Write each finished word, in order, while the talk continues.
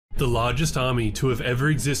The largest army to have ever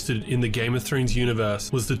existed in the Game of Thrones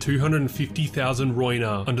universe was the 250,000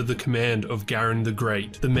 Rhoynar under the command of Garren the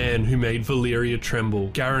Great, the man who made Valyria tremble.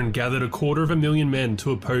 Garren gathered 250,000 men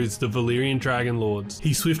to oppose the Valyrian Dragon Lords.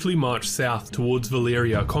 He swiftly marched south towards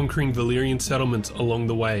Valyria, conquering Valyrian settlements along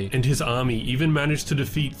the way, and his army even managed to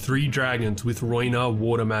defeat 3 dragons with Rhoynar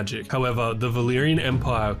water magic. However, the Valyrian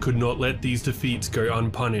Empire could not let these defeats go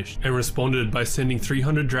unpunished, and responded by sending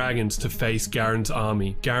 300 dragons to face Garren's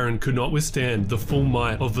army. Garren could not withstand the full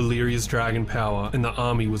might of Valyria's dragon power, and the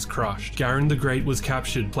army was crushed. Garren the Great was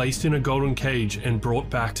captured, placed in a golden cage, and brought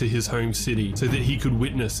back to his home city so that he could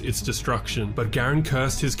witness its destruction. But Garren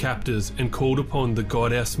cursed his captors and called upon the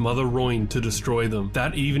goddess Mother Rhoyne to destroy them.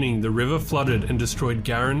 That evening, the river flooded and destroyed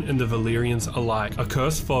Garren and the Valyrians alike. A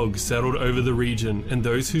cursed fog settled over the region, and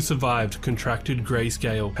those who survived contracted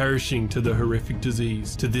grayscale, perishing to the horrific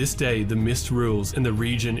disease. To this day, the mist rules, and the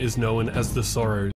region is known as the Sorrows.